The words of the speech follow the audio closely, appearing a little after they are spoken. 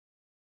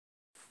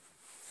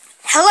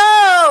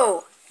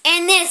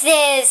this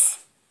is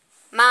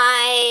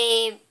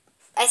my,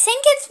 I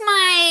think it's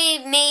my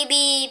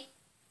maybe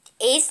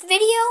 8th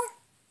video,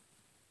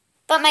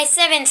 but my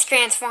 7th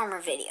Transformer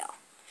video.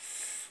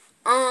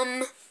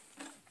 And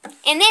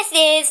this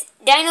is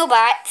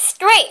Dinobot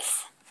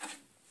Strafe.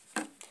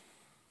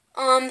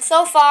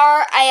 So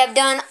far I have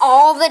done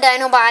all the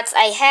Dinobots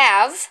I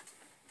have.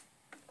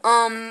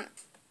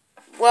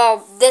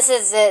 Well, this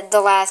is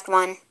the last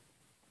one.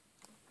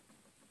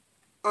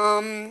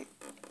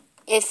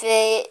 If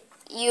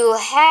you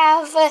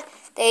have the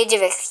Age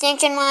of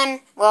Extinction one,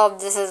 well,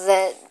 this is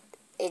the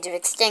Age of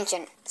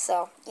Extinction,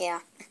 so, yeah.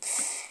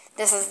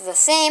 This is the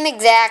same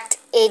exact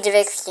Age of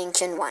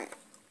Extinction one.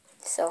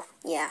 So,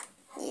 yeah.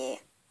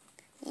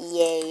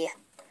 Yay.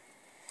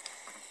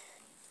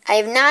 I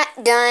have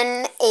not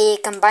done a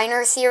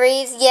combiner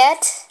series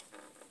yet.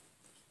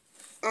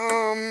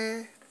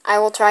 I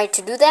will try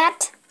to do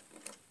that.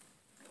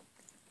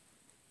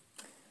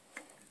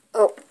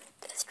 Oh,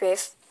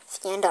 Strafe,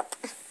 stand up.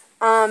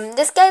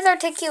 This guy's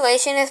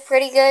articulation is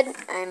pretty good.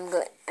 I'm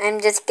good.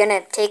 I'm just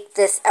gonna take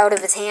this out of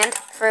his hand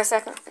for a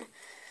second.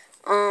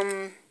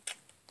 You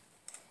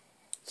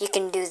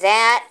can do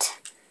that.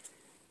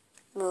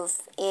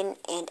 Move in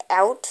and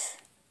out.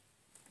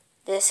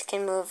 This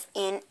can move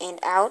in and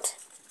out.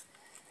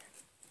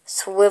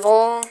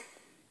 Swivel.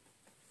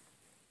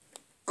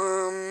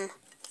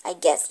 I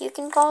guess you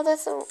can call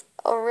this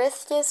a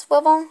wrist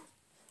swivel.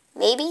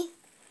 Maybe?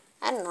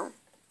 I don't know.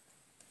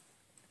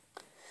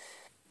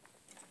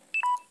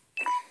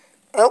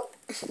 Oh.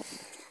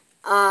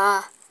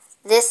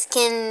 This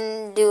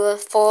can do a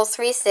full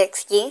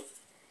 360.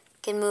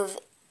 Can move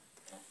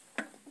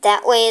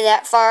that way,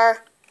 that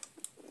far.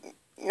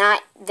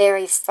 Not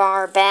very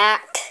far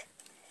back.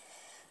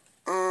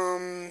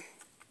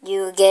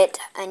 You get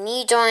a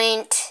knee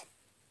joint.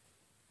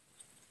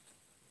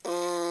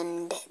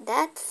 And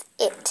that's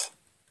it.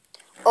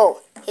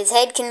 Oh, his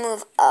head can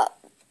move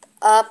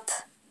up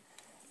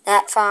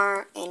that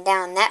far and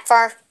down that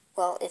far.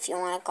 Well, if you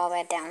want to call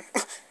that down.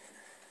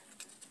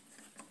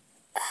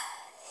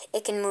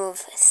 It can move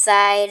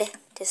side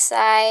to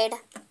side.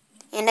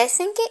 And I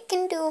think it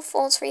can do a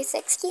full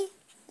 360.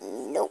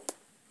 Nope.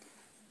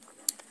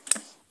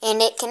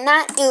 And it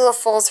cannot do a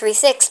full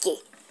 360.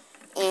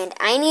 And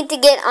I need to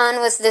get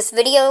on with this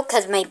video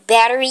because my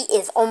battery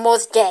is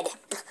almost dead.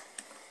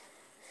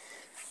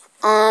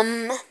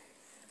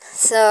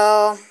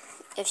 So,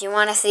 if you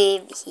want to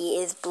see,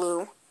 he is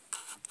blue.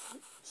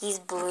 He's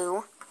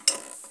blue.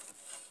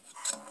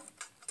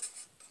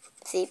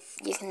 See,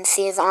 you can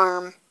see his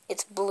arm.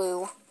 It's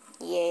blue.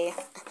 Yay.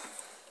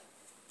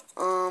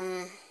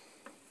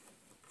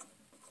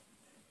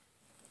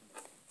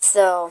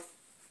 So,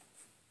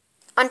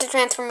 onto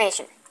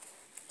transformation.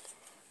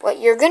 What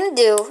you're going to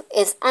do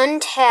is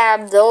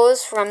untab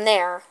those from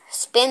there.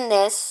 Spin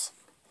this.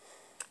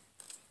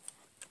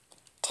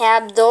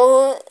 Tab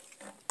those.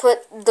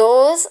 Put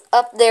those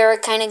up there.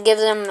 It kind of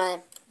gives them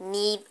a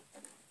neat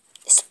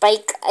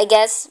spike, I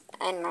guess.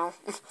 I don't know.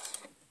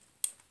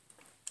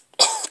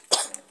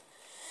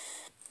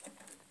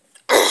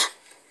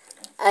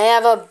 I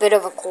have a bit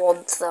of a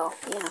cold, so,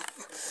 yeah.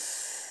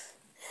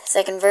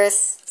 Second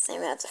verse,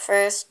 same as the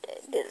first.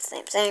 Do the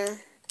same thing.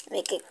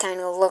 Make it kind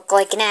of look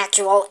like an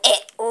actual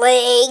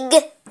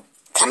leg.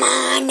 Come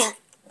on.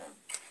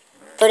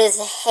 Put his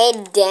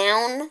head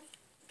down.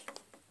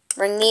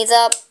 Bring these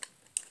up.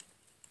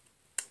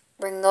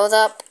 Bring those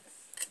up.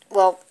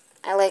 Well,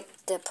 I like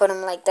to put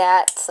them like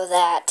that so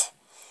that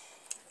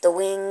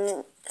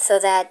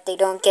they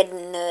don't get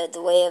in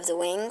the way of the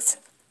wings.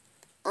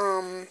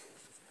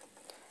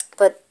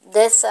 Put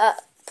this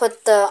up.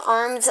 Put the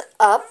arms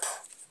up.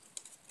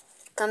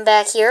 Come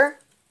back here.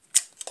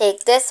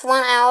 Take this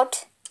one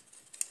out.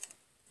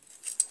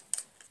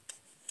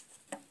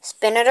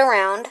 Spin it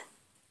around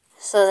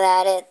so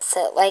that it's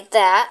like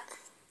that.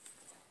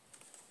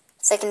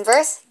 Second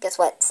verse, guess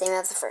what? Same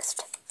as the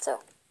first.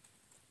 So,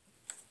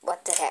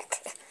 what the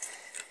heck?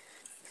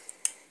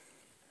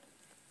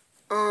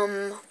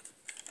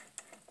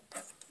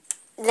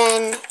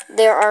 Then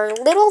there are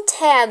little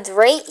tabs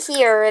right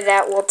here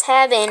that will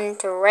tab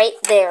into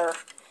right there.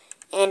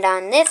 And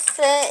on this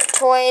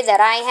toy that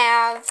I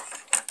have,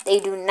 they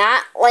do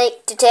not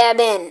like to tab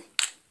in.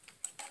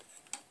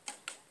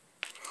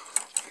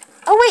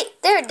 Oh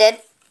wait, there it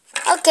did.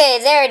 Okay,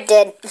 there it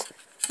did.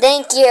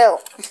 Thank you.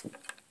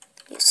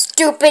 You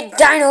stupid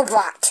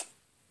Dinobot.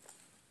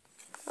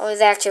 Oh,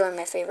 it's actually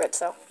my favorite,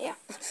 so yeah.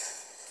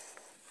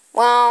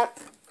 Well,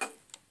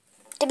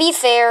 to be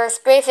fair,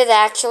 Strafe is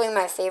actually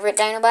my favorite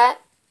Dinobot.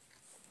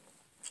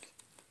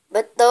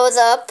 Put those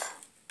up.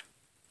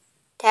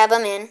 Tab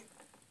them in.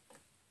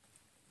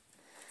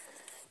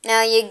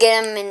 Now you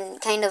get him in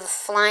kind of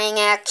flying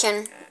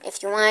action.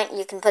 If you want,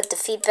 you can put the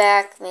feet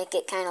back, make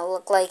it kind of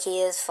look like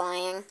he is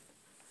flying.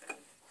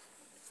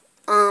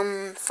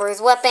 For his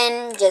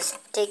weapon, just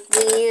take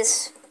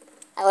these.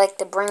 I like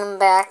to bring them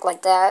back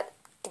like that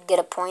to get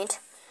a point.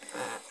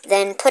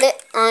 Then put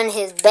it on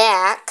his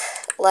back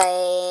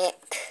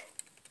like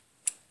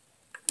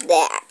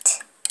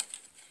that.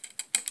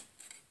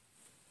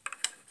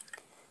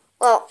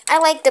 Well, I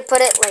like to put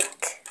it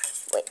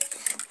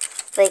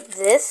like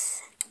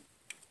this.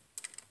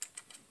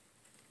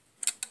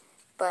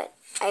 But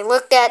I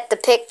looked at the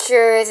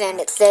pictures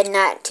and it said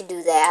not to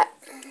do that.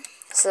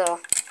 So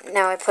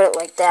now I put it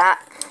like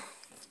that.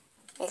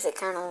 Makes it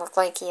kind of look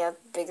like he has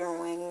bigger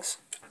wings.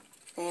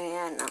 Maybe,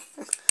 I don't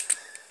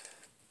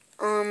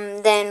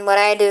know. Then what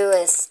I do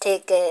is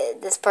take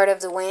this part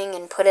of the wing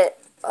and put it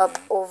up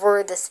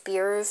over the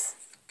spears.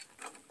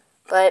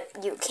 But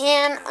you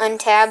can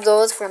untab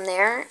those from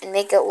there and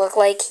make it look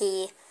like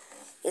he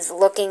is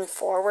looking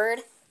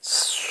forward.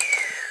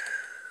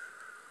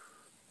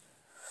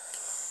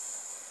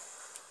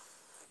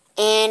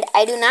 And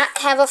I do not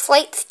have a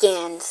flight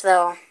stand,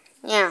 so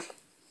yeah.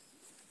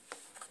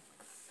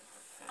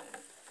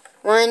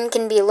 One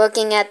can be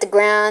looking at the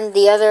ground,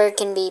 the other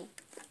can be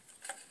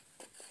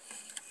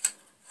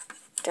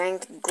trying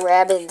to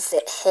grab his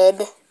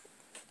head.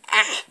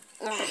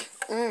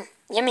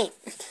 Yummy.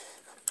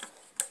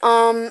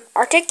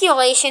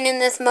 Articulation in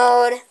this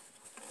mode.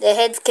 The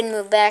heads can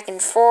move back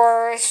and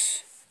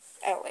forth.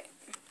 Oh, wait.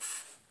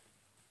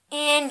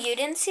 And you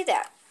didn't see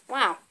that.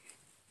 Wow.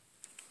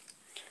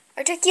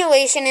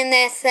 Articulation in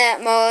this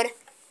mode.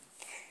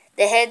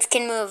 The heads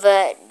can move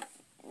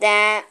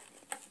that.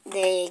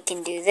 They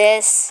can do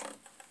this.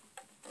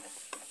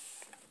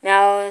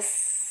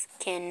 Mouth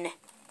can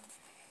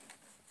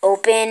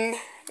open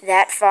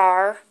that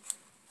far.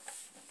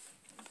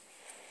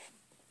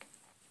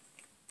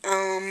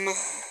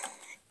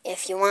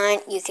 If you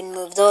want, you can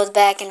move those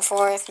back and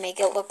forth, make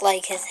it look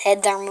like his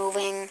heads are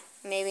moving,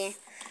 maybe.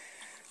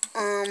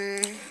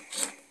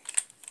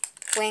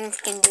 Wings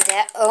can do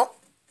that. Oh,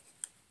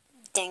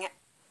 dang it.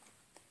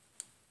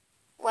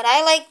 What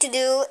I like to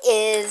do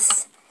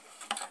is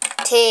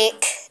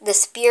take the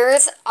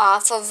spears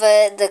off of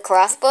the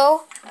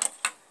crossbow,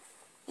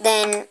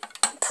 then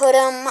put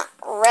them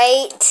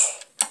right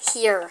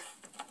here.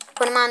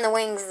 Put them on the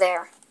wings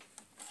there.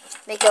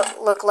 Make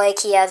it look like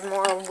he has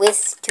more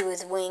width to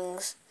his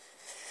wings.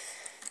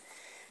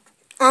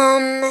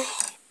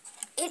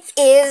 It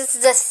is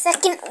the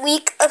second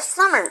week of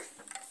summer.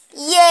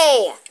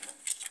 Yay!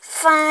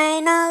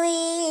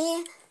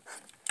 Finally!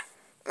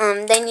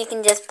 Then you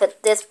can just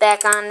put this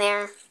back on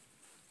there.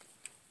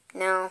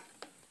 No.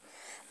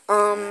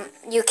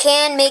 You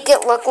can make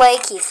it look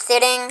like he's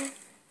sitting.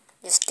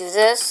 Just do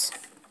this.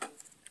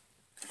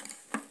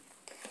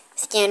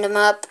 Stand him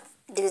up.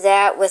 Do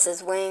that with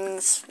his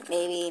wings.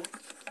 Maybe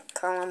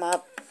curl him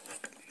up.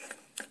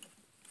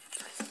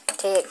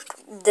 Take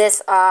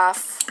this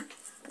off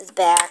his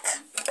back.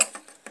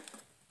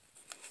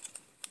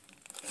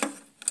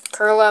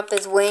 Curl up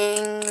his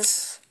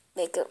wings.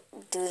 Make it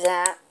do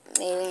that,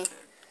 maybe.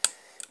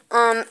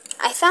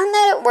 I found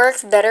that it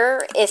works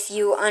better if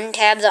you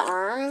untab the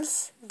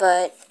arms,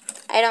 but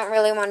I don't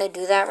really want to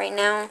do that right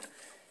now.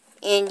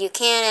 And you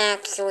can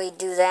actually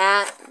do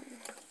that.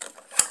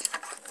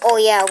 Oh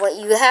yeah, what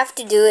you have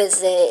to do is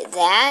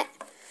that,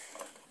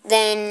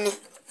 then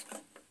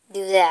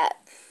do that.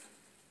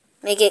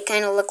 Make it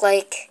kind of look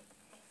like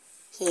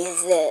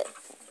he's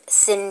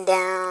sitting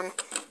down,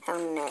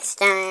 having a nice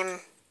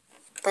time.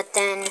 But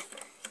then,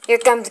 here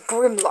comes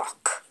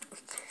Grimlock.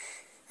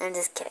 I'm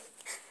just kidding.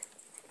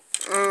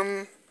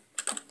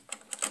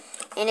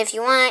 And if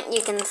you want,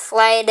 you can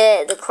slide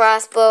the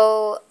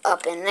crossbow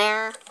up in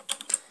there.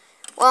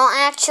 Well,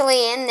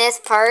 actually, in this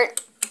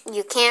part,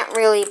 you can't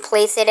really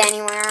place it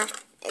anywhere,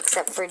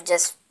 except for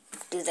just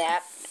do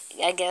that,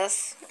 I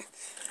guess.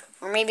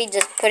 Or maybe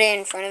just put it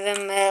in front of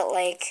him,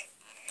 like,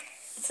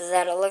 so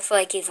that it looks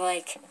like he's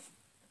like,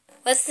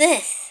 what's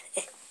this?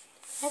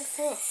 What's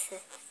this?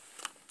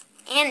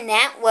 And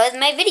that was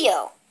my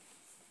video.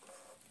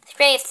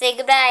 Strafe, say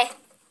goodbye.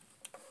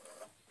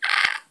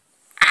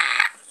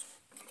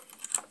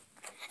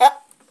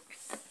 Oh,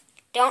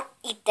 don't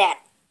eat that.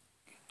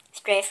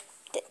 Strafe,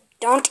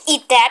 don't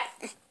eat that.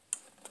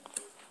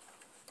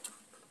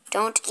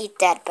 Don't eat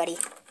that, buddy.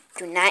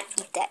 Do not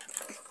eat that.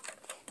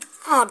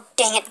 Oh,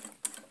 dang it.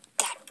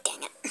 God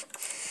dang it.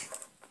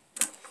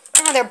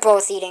 Now they're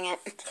both eating it.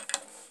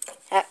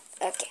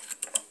 Okay.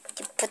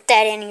 You put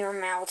that in your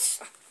mouths.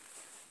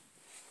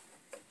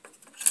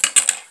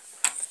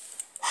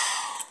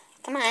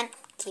 Come on.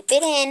 Keep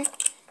it in.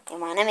 You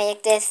want to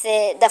make this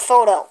the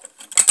photo.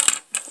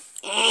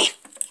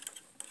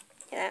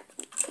 Yeah,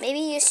 maybe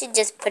you should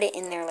just put it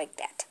in there like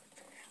that.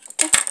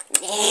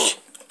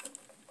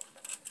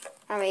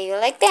 Or maybe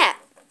like that.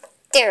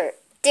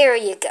 There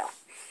you go.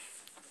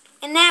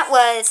 And that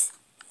was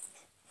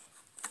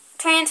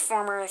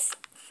Transformers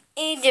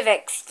Age of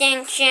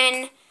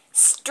Extinction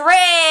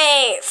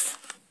Strafe!